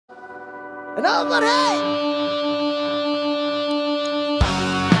And Overheat!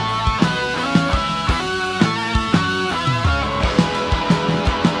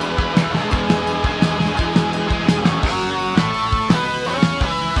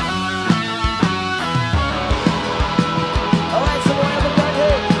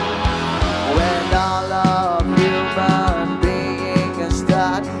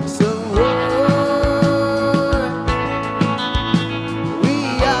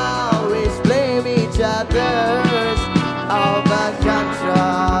 Others of the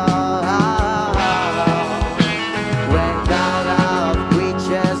control. When God of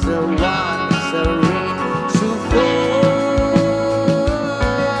reaches the one serene to fall,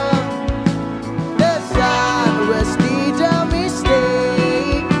 the sun was need a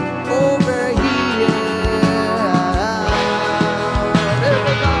mistake over here.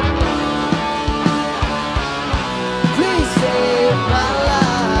 Please save my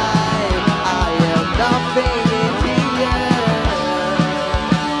life. I am nothing in here.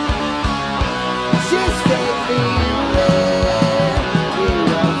 Just take me away. We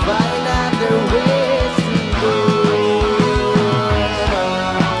will find other ways to go.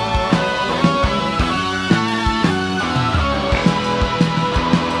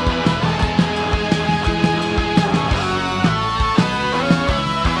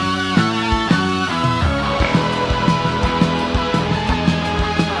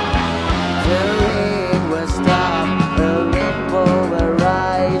 The rain will stop, the rainbow will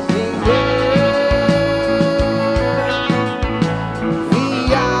rising there.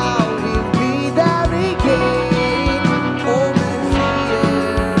 We all will be there again, over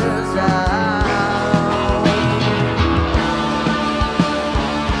years out.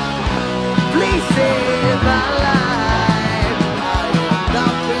 Please save my life. I am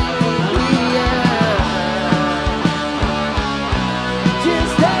nothing here.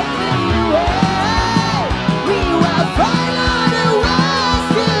 Just take me away. We will find other ways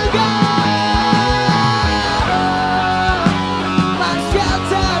to go. My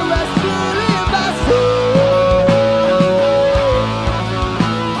shelter was full in my soul.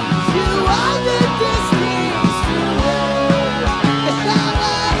 You wanted these things to work. It's not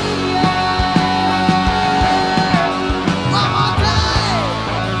right here. One more time.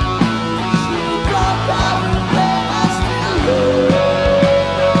 She broke up and us to lose.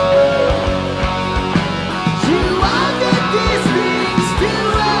 You wanted these things to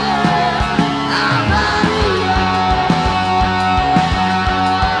work. I'm out of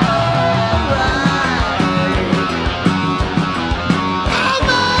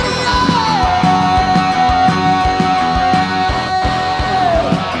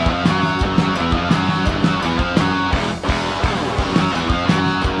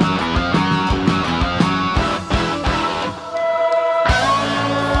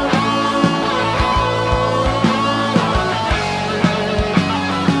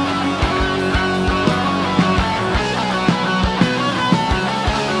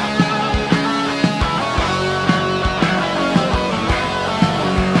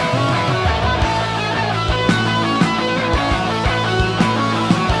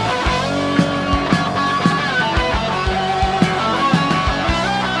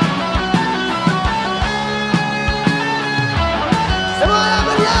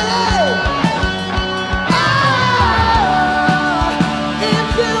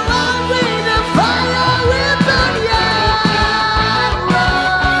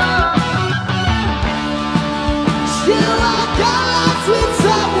with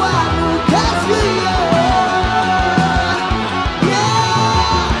someone who cares for you.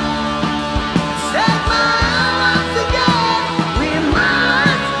 Yeah. Take my hand once again. We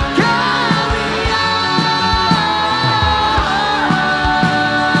must carry on.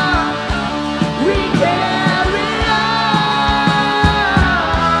 We carry on.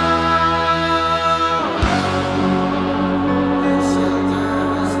 The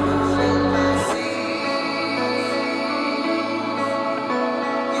shelters will in my sea.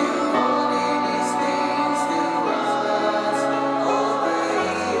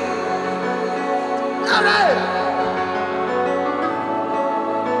 All right.